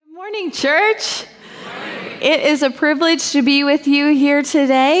morning, church. It is a privilege to be with you here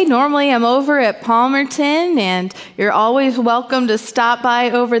today. Normally, I'm over at Palmerton, and you're always welcome to stop by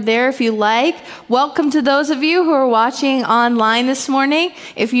over there if you like. Welcome to those of you who are watching online this morning.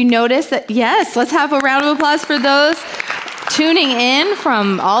 If you notice that, yes, let's have a round of applause for those tuning in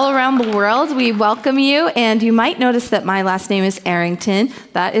from all around the world. We welcome you, and you might notice that my last name is Arrington.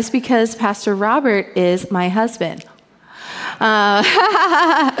 That is because Pastor Robert is my husband.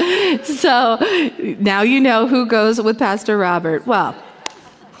 So now you know who goes with Pastor Robert. Well,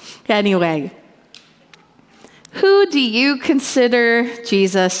 anyway, who do you consider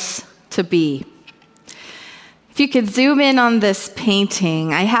Jesus to be? If you could zoom in on this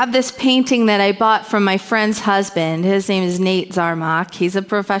painting. I have this painting that I bought from my friend's husband. His name is Nate Zarmach. He's a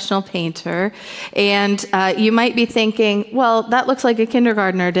professional painter. And you might be thinking, well, that looks like a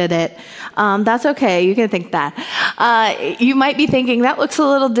kindergartner did it. That's okay. You can think that. You might be thinking, that looks a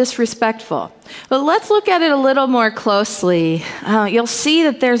little disrespectful. But let's look at it a little more closely. You'll see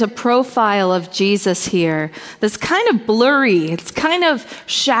that there's a profile of Jesus here that's kind of blurry. It's kind of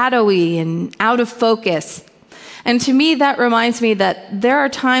shadowy and out of focus. And to me, that reminds me that there are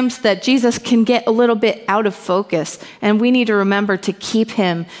times that Jesus can get a little bit out of focus, and we need to remember to keep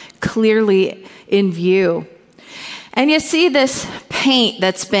him clearly in view. And you see this paint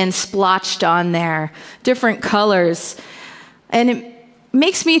that's been splotched on there, different colors. And it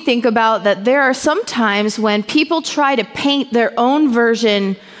makes me think about that there are some times when people try to paint their own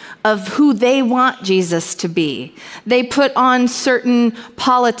version of who they want Jesus to be. They put on certain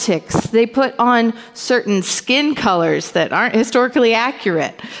politics. They put on certain skin colors that aren't historically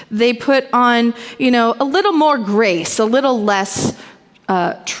accurate. They put on, a little more grace, a little less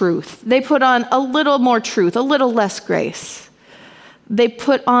truth. They put on a little more truth, a little less grace. They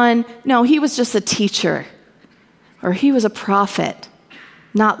put on, no, he was just a teacher, or he was a prophet,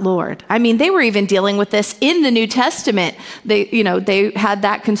 not Lord. I mean, they were even dealing with this in the New Testament. They had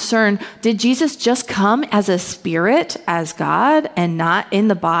that concern. Did Jesus just come as a spirit, as God, and not in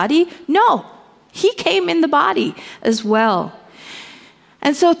the body? No, he came in the body as well.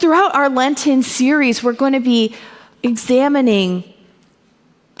 And so throughout our Lenten series, we're going to be examining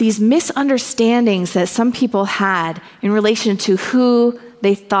these misunderstandings that some people had in relation to who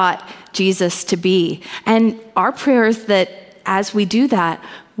they thought Jesus to be. And our prayer is that as we do that,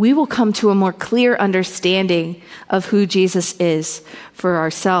 we will come to a more clear understanding of who Jesus is for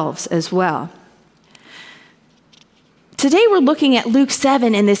ourselves as well. Today we're looking at Luke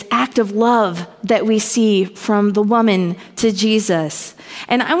 7 and this act of love that we see from the woman to Jesus.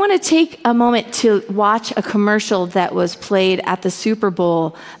 And I want to take a moment to watch a commercial that was played at the Super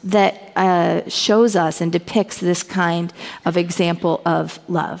Bowl that shows us and depicts this kind of example of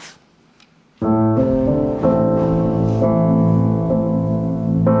love.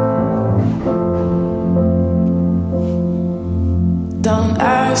 Don't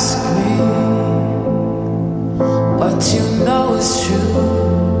ask me what you know is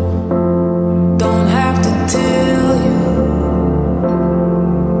true. Don't have to tell you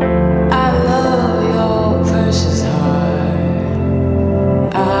I love your precious heart.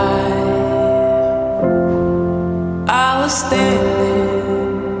 I was standing,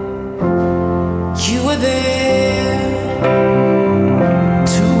 you were there.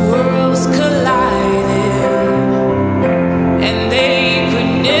 Two worlds colliding, and they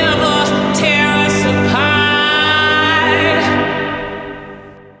could never tear us apart.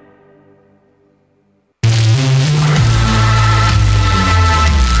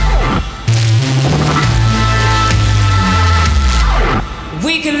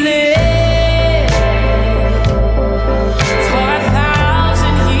 We can live for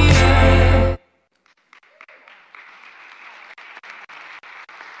 1,000 years.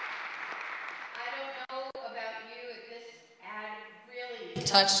 I don't know about you, this ad really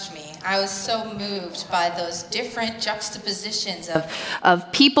touched me. I was so moved by those different juxtapositions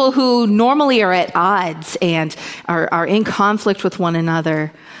of people who normally are at odds and are in conflict with one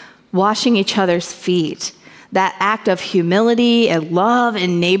another, washing each other's feet. That act of humility and love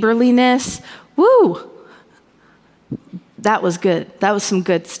and neighborliness, woo! That was good. That was some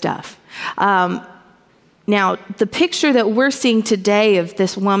good stuff. Now, the picture that we're seeing today of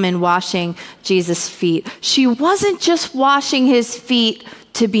this woman washing Jesus' feet, she wasn't just washing his feet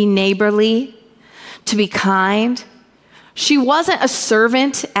to be neighborly, to be kind. She wasn't a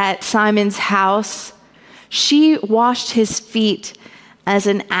servant at Simon's house. She washed his feet as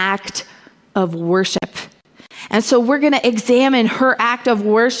an act of worship. And so we're going to examine her act of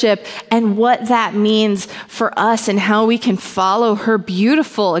worship and what that means for us and how we can follow her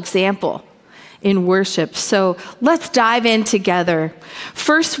beautiful example in worship. So let's dive in together.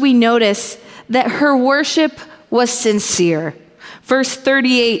 First, we notice that her worship was sincere. Verse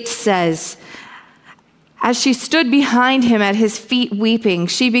 38 says, as she stood behind him at his feet weeping,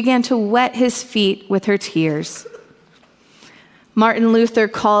 she began to wet his feet with her tears. Martin Luther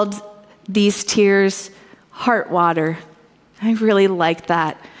called these tears heart water. I really like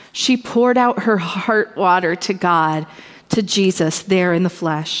that. She poured out her heart water to God, to Jesus there in the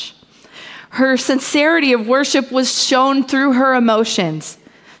flesh. Her sincerity of worship was shown through her emotions.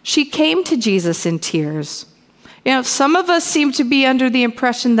 She came to Jesus in tears. You know, some of us seem to be under the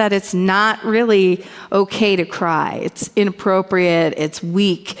impression that it's not really okay to cry. It's inappropriate, it's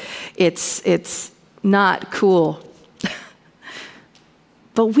weak, it's not cool.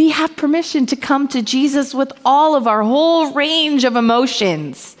 But we have permission to come to Jesus with all of our whole range of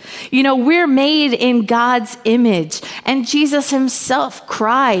emotions. You know, we're made in God's image, and Jesus himself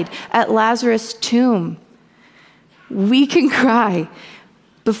cried at Lazarus' tomb. We can cry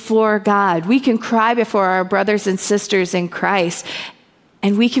before God. We can cry before our brothers and sisters in Christ,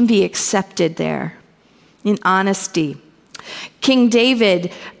 and we can be accepted there in honesty. King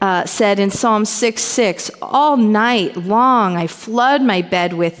David said in Psalm 6:6, all night long I flood my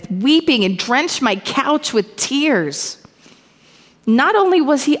bed with weeping and drench my couch with tears. Not only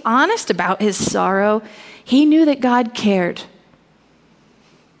was he honest about his sorrow, he knew that God cared.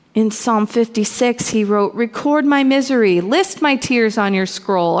 In Psalm 56, he wrote, record my misery, list my tears on your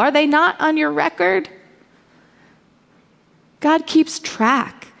scroll. Are they not on your record? God keeps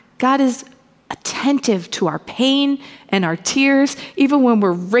track. God is attentive to our pain and our tears, even when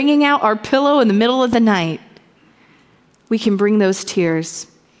we're wringing out our pillow in the middle of the night. We can bring those tears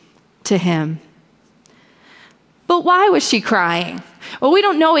to him. But why was she crying? Well, we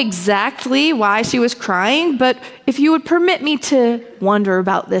don't know exactly why she was crying, but if you would permit me to wonder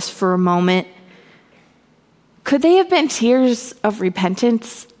about this for a moment, could they have been tears of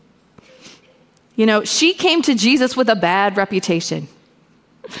repentance? You know, she came to Jesus with a bad reputation.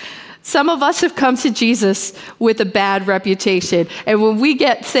 Some of us have come to Jesus with a bad reputation. And when we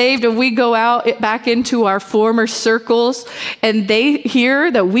get saved and we go out back into our former circles and they hear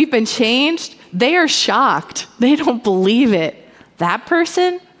that we've been changed, they are shocked. They don't believe it. That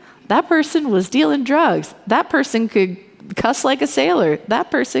person was dealing drugs. That person could cuss like a sailor. That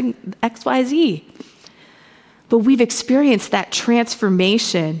person, XYZ. But we've experienced that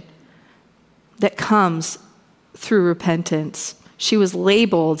transformation that comes through repentance. She was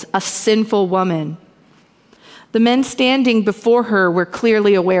labeled a sinful woman. The men standing before her were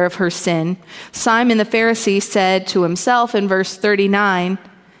clearly aware of her sin. Simon the Pharisee said to himself in verse 39,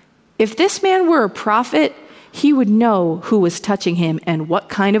 if this man were a prophet, he would know who was touching him and what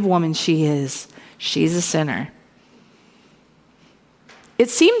kind of woman she is. She's a sinner.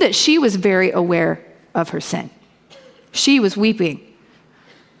 It seemed that she was very aware of her sin. She was weeping.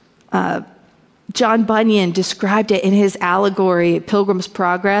 John Bunyan described it in his allegory, Pilgrim's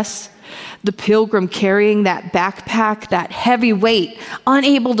Progress. The pilgrim carrying that backpack, that heavy weight,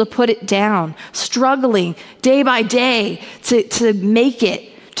 unable to put it down, struggling day by day to make it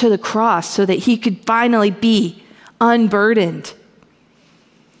to the cross so that he could finally be unburdened.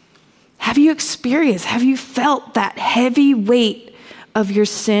 Have you experienced, have you felt that heavy weight of your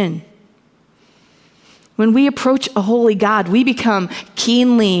sin? When we approach a holy God, we become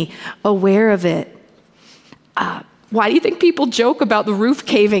keenly aware of it. Why do you think people joke about the roof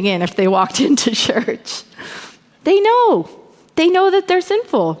caving in if they walked into church? They know. They know that they're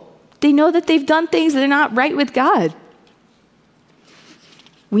sinful. They know that they've done things that are not right with God.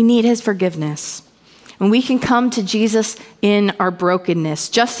 We need his forgiveness. And we can come to Jesus in our brokenness,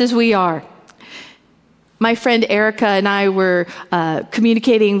 just as we are. My friend Erica and I were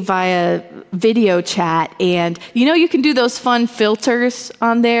communicating via video chat, and you know you can do those fun filters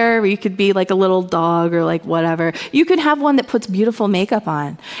on there where you could be like a little dog or like whatever. You can have one that puts beautiful makeup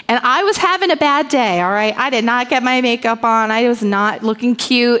on. And I was having a bad day, all right? I did not get my makeup on. I was not looking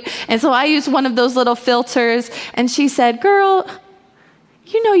cute. And so I used one of those little filters, and she said, girl,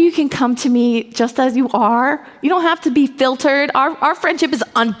 you know you can come to me just as you are. You don't have to be filtered. Our friendship is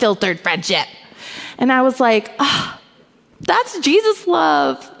unfiltered friendship. And I was like, that's Jesus'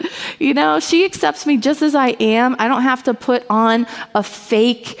 love. You know, she accepts me just as I am. I don't have to put on a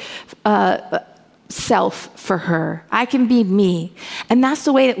fake self for her. I can be me. And that's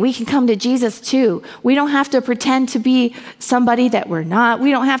the way that we can come to Jesus too. We don't have to pretend to be somebody that we're not. We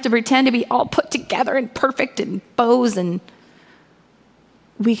don't have to pretend to be all put together and perfect and bows. And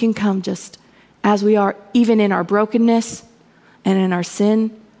we can come just as we are, even in our brokenness and in our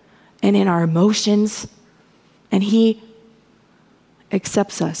sin and in our emotions, and he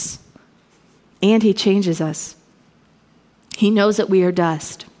accepts us. and he changes us. He knows that we are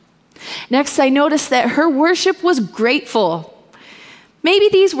dust. Next, I noticed that her worship was grateful. Maybe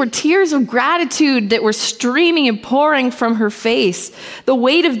these were tears of gratitude that were streaming and pouring from her face. The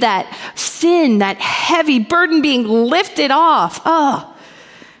weight of that sin, that heavy burden being lifted off. Oh,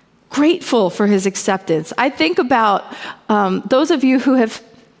 grateful for his acceptance. I think about those of you who have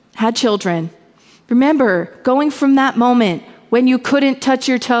had children. Remember going from that moment when you couldn't touch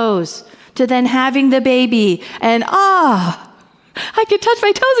your toes to then having the baby and I can touch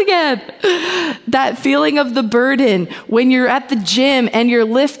my toes again. That feeling of the burden when you're at the gym and you're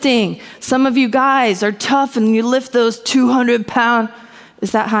lifting. Some of you guys are tough and you lift those 200-pound,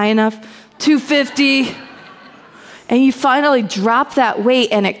 is that high enough? 250. And you finally drop that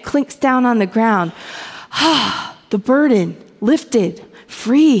weight and it clinks down on the ground. The burden lifted,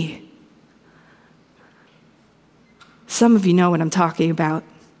 free. Some of you know what I'm talking about.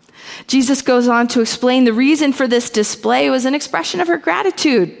 Jesus goes on to explain the reason for this display was an expression of her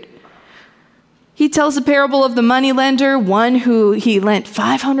gratitude. He tells the parable of the moneylender, one who he lent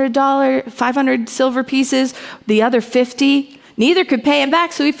 $500 silver pieces, the other 50. Neither could pay him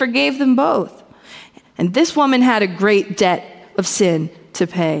back, so he forgave them both. And this woman had a great debt of sin to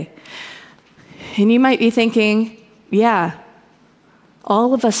pay. And you might be thinking, yeah,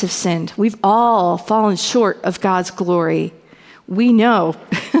 all of us have sinned. We've all fallen short of God's glory. We know.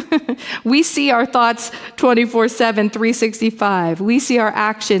 We see our thoughts 24/7, 365. We see our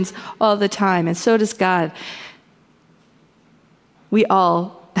actions all the time, and so does God. We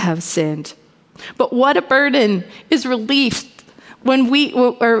all have sinned. But what a burden is relieved when we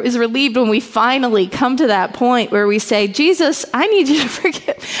finally come to that point where we say, Jesus, I need you to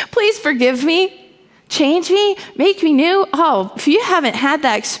forgive. Please forgive me. Change me, make me new. Oh, if you haven't had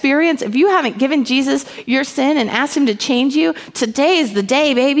that experience, if you haven't given Jesus your sin and asked him to change you, today is the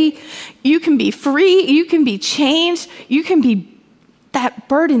day, baby. You can be free, you can be changed, you can be that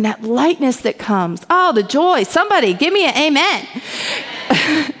burden, that lightness that comes. Oh, the joy. Somebody give me an amen.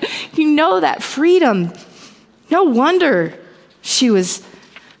 You know that freedom. No wonder she was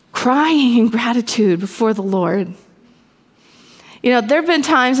crying in gratitude before the Lord. You know, there have been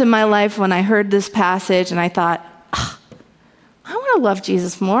times in my life when I heard this passage and I thought, I want to love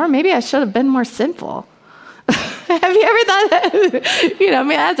Jesus more. Maybe I should have been more sinful. Have you ever thought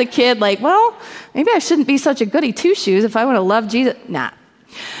that? As a kid, maybe I shouldn't be such a goody two-shoes if I want to love Jesus. Nah.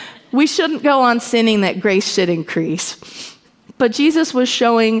 We shouldn't go on sinning that grace should increase. But Jesus was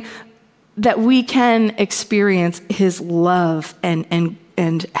showing that we can experience his love and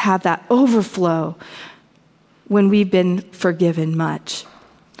have that overflow when we've been forgiven much.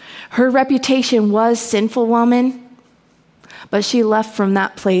 Her reputation was sinful woman, but she left from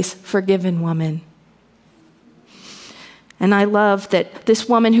that place forgiven woman. And I love that this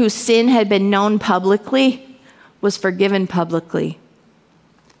woman whose sin had been known publicly was forgiven publicly.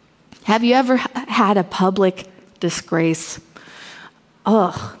 Have you ever had a public disgrace?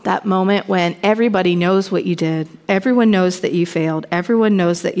 Oh, that moment when everybody knows what you did. Everyone knows that you failed. Everyone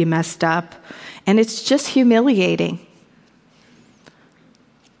knows that you messed up. And it's just humiliating.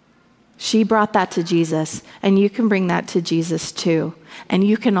 She brought that to Jesus, and you can bring that to Jesus too. And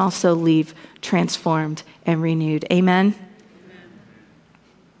you can also leave transformed and renewed. Amen?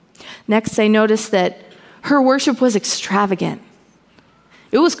 Next, I noticed that her worship was extravagant.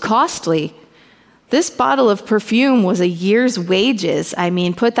 It was costly. This bottle of perfume was a year's wages. I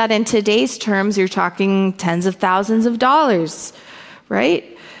mean, put that in today's terms, you're talking tens of thousands of dollars, right?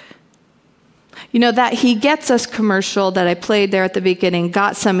 You know, that He Gets Us commercial that I played there at the beginning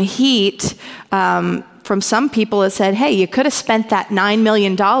got some heat from some people that said, hey, you could have spent that $9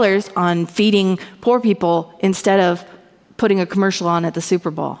 million on feeding poor people instead of putting a commercial on at the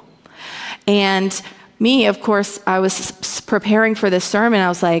Super Bowl. And me, of course, I was preparing for this sermon. I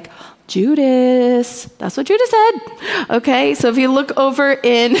was like, Judas. That's what Judas said. Okay, so if you look over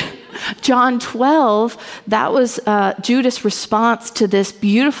in John 12, that was Judas' response to this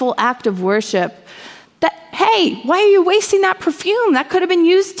beautiful act of worship. That, hey, why are you wasting that perfume? That could have been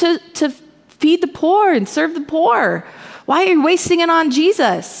used to feed the poor and serve the poor. Why are you wasting it on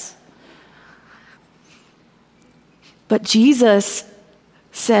Jesus? But Jesus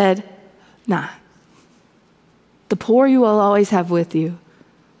said, nah, the poor you will always have with you.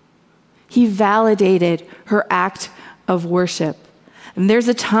 He validated her act of worship. And there's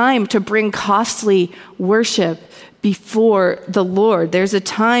a time to bring costly worship before the Lord. There's a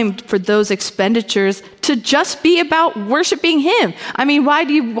time for those expenditures to just be about worshiping Him. I mean, why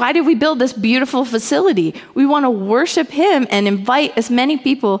did we build this beautiful facility? We want to worship Him and invite as many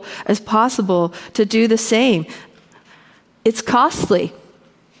people as possible to do the same. It's costly.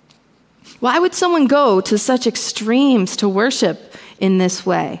 Why would someone go to such extremes to worship in this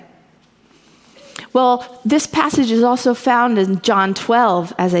way? Well, this passage is also found in John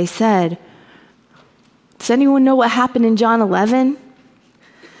 12, as I said. Does anyone know what happened in John 11?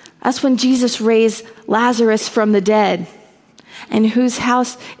 That's when Jesus raised Lazarus from the dead. And whose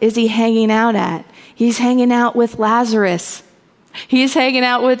house is he hanging out at? He's hanging out with Lazarus. He's hanging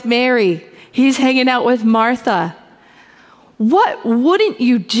out with Mary. He's hanging out with Martha. What wouldn't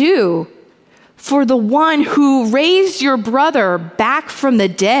you do for the one who raised your brother back from the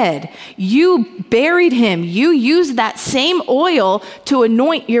dead? You buried him. You used that same oil to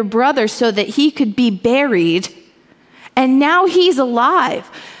anoint your brother so that he could be buried. And now he's alive.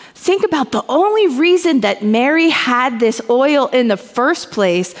 Think about the only reason that Mary had this oil in the first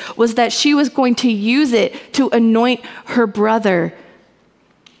place was that she was going to use it to anoint her brother.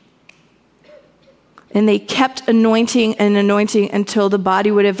 And they kept anointing and anointing until the body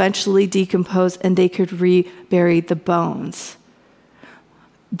would eventually decompose and they could rebury the bones.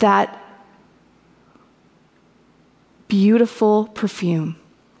 That beautiful perfume,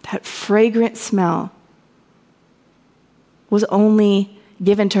 that fragrant smell, was only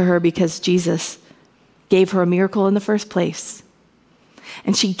given to her because Jesus gave her a miracle in the first place.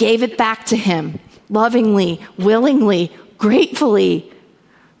 And she gave it back to him lovingly, willingly, gratefully.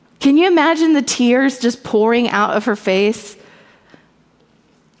 Can you imagine the tears just pouring out of her face?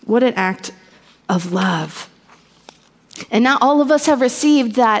 What an act of love. And not all of us have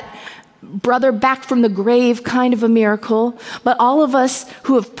received that brother back from the grave kind of a miracle, but all of us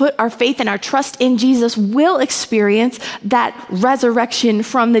who have put our faith and our trust in Jesus will experience that resurrection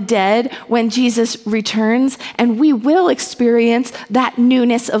from the dead when Jesus returns, and we will experience that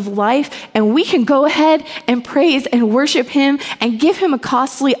newness of life, and we can go ahead and praise and worship him and give him a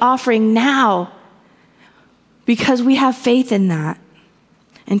costly offering now because we have faith in that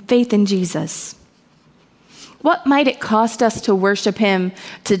and faith in Jesus. What might it cost us to worship him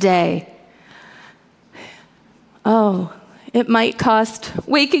today? Oh, it might cost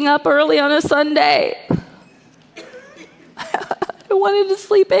waking up early on a Sunday. I wanted to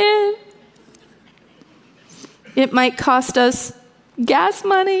sleep in. It might cost us gas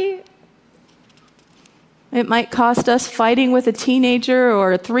money. It might cost us fighting with a teenager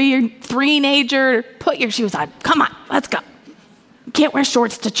or a three-nager. Put your shoes on. Come on, let's go. You can't wear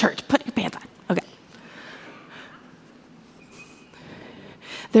shorts to church. Put your pants on. Okay.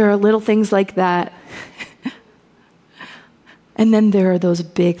 There are little things like that. And then there are those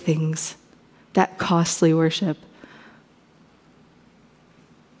big things, that costly worship.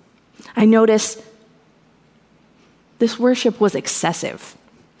 I notice this worship was excessive.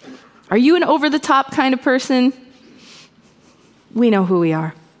 Are you an over-the-top kind of person? We know who we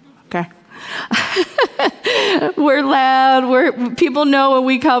are, okay? We're loud. People know when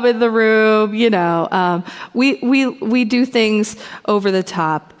we come in the room. You know, we do things over the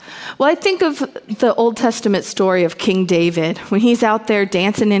top. Well, I think of the Old Testament story of King David when he's out there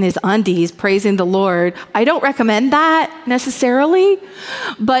dancing in his undies, praising the Lord. I don't recommend that necessarily,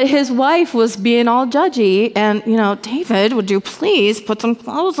 but his wife was being all judgy, and David, would you please put some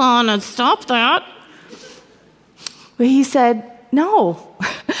clothes on and stop that? But he said, no,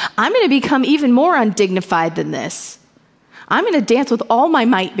 I'm going to become even more undignified than this. I'm going to dance with all my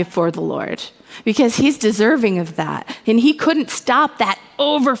might before the Lord because he's deserving of that. And he couldn't stop that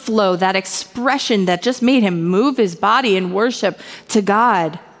overflow, that expression that just made him move his body in worship to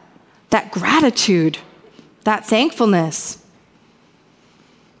God, that gratitude, that thankfulness.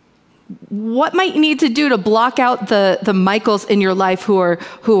 What might you need to do to block out the Michaels in your life who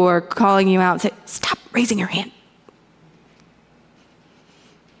are calling you out and say, stop raising your hand?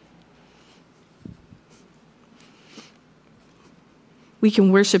 We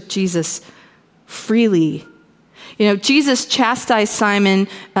can worship Jesus freely. Jesus chastised Simon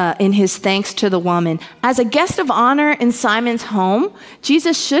in his thanks to the woman. As a guest of honor in Simon's home,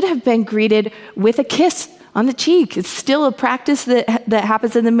 Jesus should have been greeted with a kiss on the cheek. It's still a practice that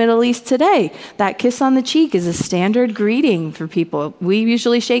happens in the Middle East today. That kiss on the cheek is a standard greeting for people. We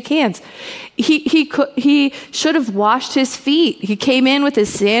usually shake hands. He should have washed his feet. He came in with his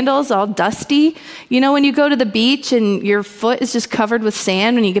sandals all dusty. When you go to the beach and your foot is just covered with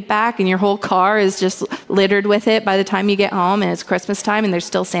sand when you get back and your whole car is just littered with it by the time you get home and it's Christmas time and there's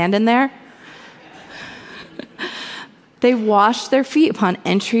still sand in there. They washed their feet upon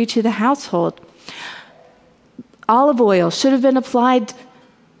entry to the household. Olive oil should have been applied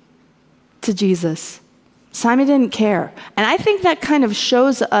to Jesus. Simon didn't care. And I think that kind of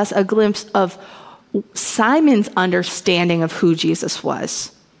shows us a glimpse of Simon's understanding of who Jesus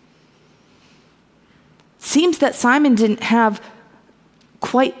was. It seems that Simon didn't have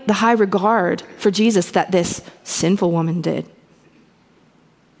quite the high regard for Jesus that this sinful woman did.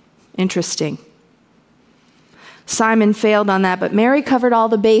 Interesting. Simon failed on that, but Mary covered all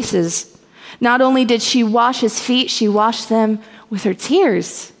the bases. Not only did she wash his feet, she washed them with her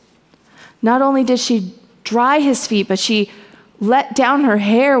tears. Not only did she dry his feet, but she let down her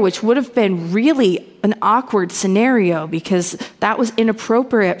hair, which would have been really an awkward scenario because that was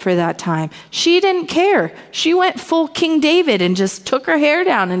inappropriate for that time. She didn't care. She went full King David and just took her hair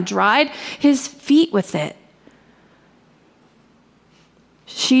down and dried his feet with it.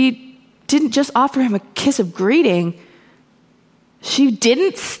 She didn't just offer him a kiss of greeting. She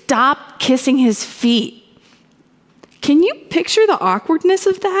didn't stop kissing his feet. Can you picture the awkwardness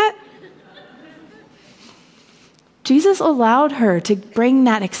of that? Jesus allowed her to bring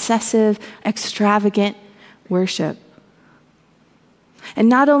that excessive, extravagant worship. And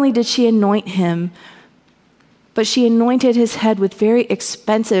not only did she anoint him, but she anointed his head with very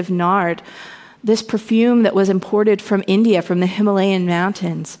expensive nard, this perfume that was imported from India, from the Himalayan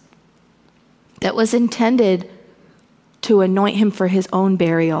mountains, that was intended to anoint him for his own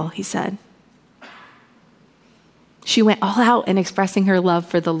burial, he said. She went all out in expressing her love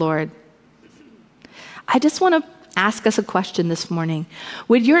for the Lord. I just want to ask us a question this morning.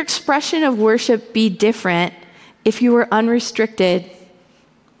 Would your expression of worship be different if you were unrestricted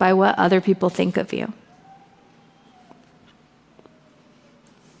by what other people think of you?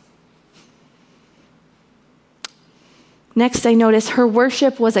 Next, I notice her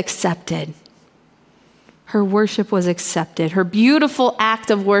worship was accepted. Her worship was accepted. Her beautiful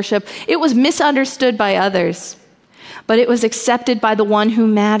act of worship, it was misunderstood by others, but it was accepted by the one who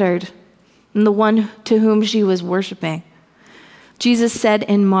mattered and the one to whom she was worshiping. Jesus said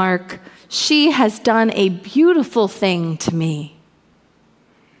in Mark, "She has done a beautiful thing to me."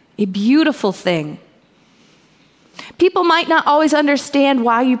 A beautiful thing. People might not always understand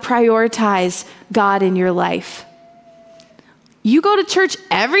why you prioritize God in your life. You go to church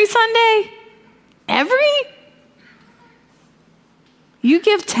every Sunday? You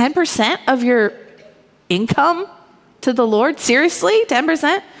give 10% of your income to the Lord? Seriously?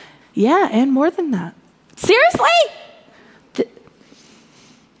 10%? Yeah, and more than that. Seriously?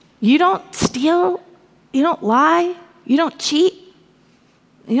 You don't steal? You don't lie? You don't cheat?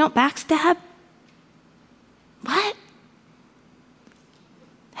 You don't backstab? What?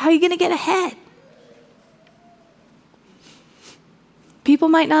 How are you going to get ahead? People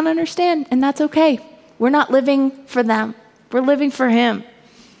might not understand, and that's okay. We're not living for them. We're living for him.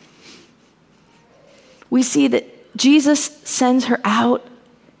 We see that Jesus sends her out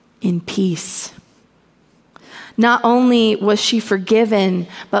in peace. Not only was she forgiven,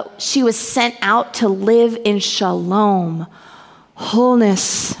 but she was sent out to live in shalom,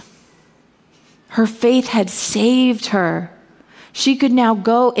 wholeness. Her faith had saved her. She could now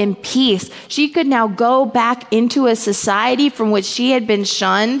go in peace. She could now go back into a society from which she had been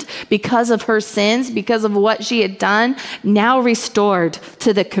shunned because of her sins, because of what she had done, now restored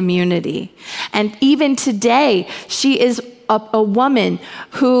to the community. And even today, she is a woman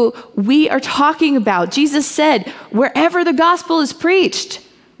who we are talking about. Jesus said, wherever the gospel is preached,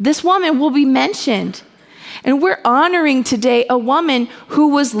 this woman will be mentioned. And we're honoring today a woman who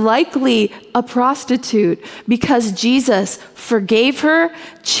was likely a prostitute because Jesus forgave her,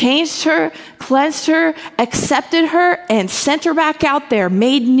 changed her, cleansed her, accepted her, and sent her back out there,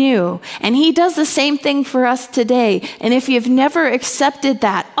 made new. And he does the same thing for us today. And if you've never accepted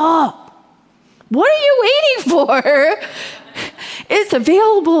that, what are you waiting for? It's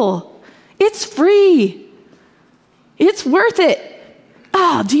available. It's free. It's worth it.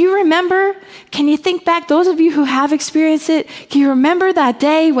 Do you remember? Can you think back, those of you who have experienced it, can you remember that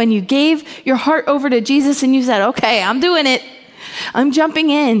day when you gave your heart over to Jesus and you said, okay, I'm doing it. I'm jumping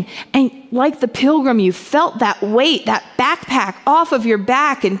in. And like the pilgrim, you felt that weight, that backpack off of your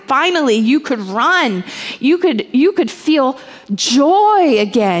back, and finally you could run. You could feel joy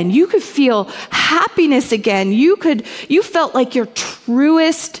again. You could feel happiness again. You felt like your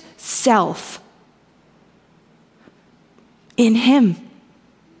truest self in him.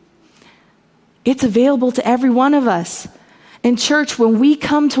 It's available to every one of us. In church, when we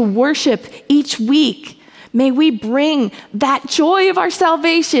come to worship each week, may we bring that joy of our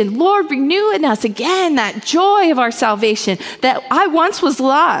salvation. Lord, renew in us again that joy of our salvation, that I once was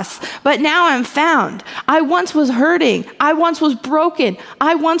lost, but now I'm found. I once was hurting. I once was broken.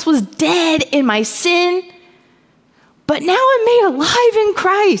 I once was dead in my sin, but now I'm made alive in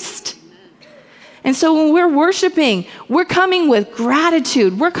Christ. And so when we're worshiping, we're coming with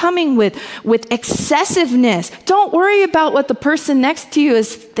gratitude. We're coming with excessiveness. Don't worry about what the person next to you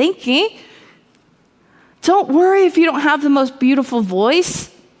is thinking. Don't worry if you don't have the most beautiful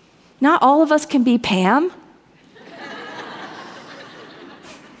voice. Not all of us can be Pam.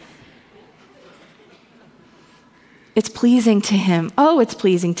 It's pleasing to him. Oh, it's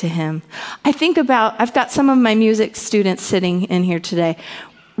pleasing to him. I've got some of my music students sitting in here today.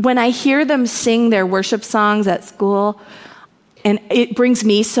 When I hear them sing their worship songs at school, and it brings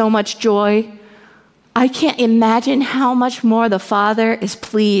me so much joy, I can't imagine how much more the Father is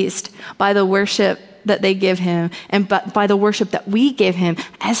pleased by the worship that they give him and by the worship that we give him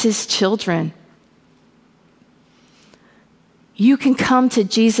as his children. You can come to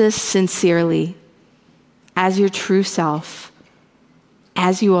Jesus sincerely as your true self,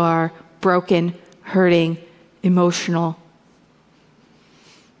 as you are broken, hurting, emotional.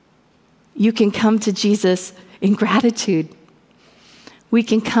 You can come to Jesus in gratitude. We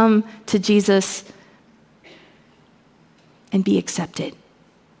can come to Jesus and be accepted.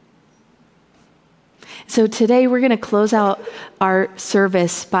 So today we're going to close out our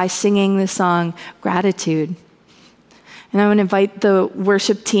service by singing the song Gratitude. And I want to invite the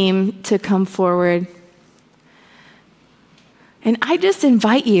worship team to come forward. And I just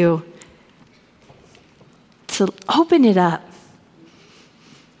invite you to open it up.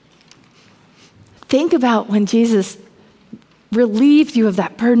 Think about when Jesus relieved you of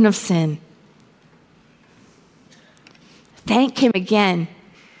that burden of sin. Thank him again,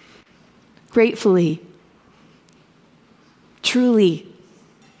 gratefully, truly,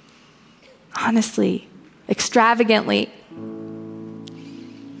 honestly, extravagantly.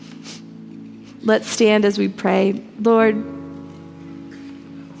 Let's stand as we pray. Lord,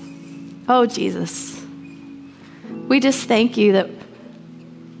 oh Jesus, we just thank you that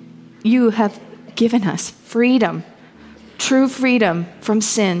you have given us freedom, true freedom from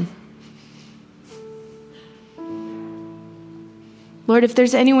sin. Lord, if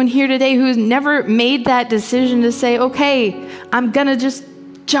there's anyone here today who's never made that decision to say, okay, I'm going to just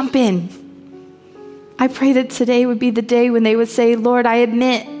jump in, I pray that today would be the day when they would say, Lord, I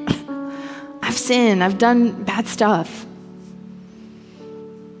admit I've sinned, I've done bad stuff.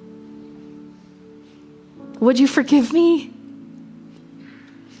 Would you forgive me?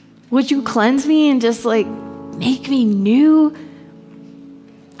 Would you cleanse me and just make me new?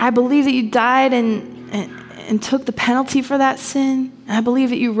 I believe that you died and took the penalty for that sin. And I believe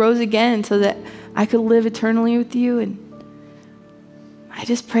that you rose again so that I could live eternally with you. And I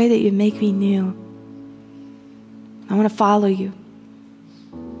just pray that you make me new. I want to follow you.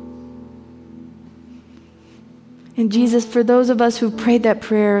 And Jesus, for those of us who prayed that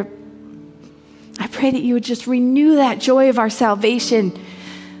prayer, I pray that you would just renew that joy of our salvation,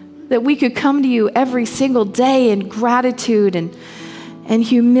 that we could come to you every single day in gratitude and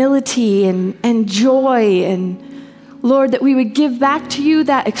humility and joy. And Lord, that we would give back to you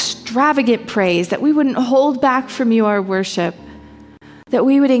that extravagant praise, that we wouldn't hold back from you our worship, that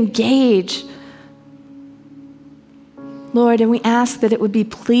we would engage, Lord, and we ask that it would be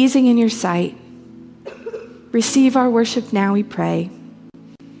pleasing in your sight. Receive our worship now, we pray.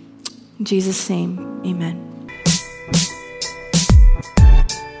 In Jesus' name, amen.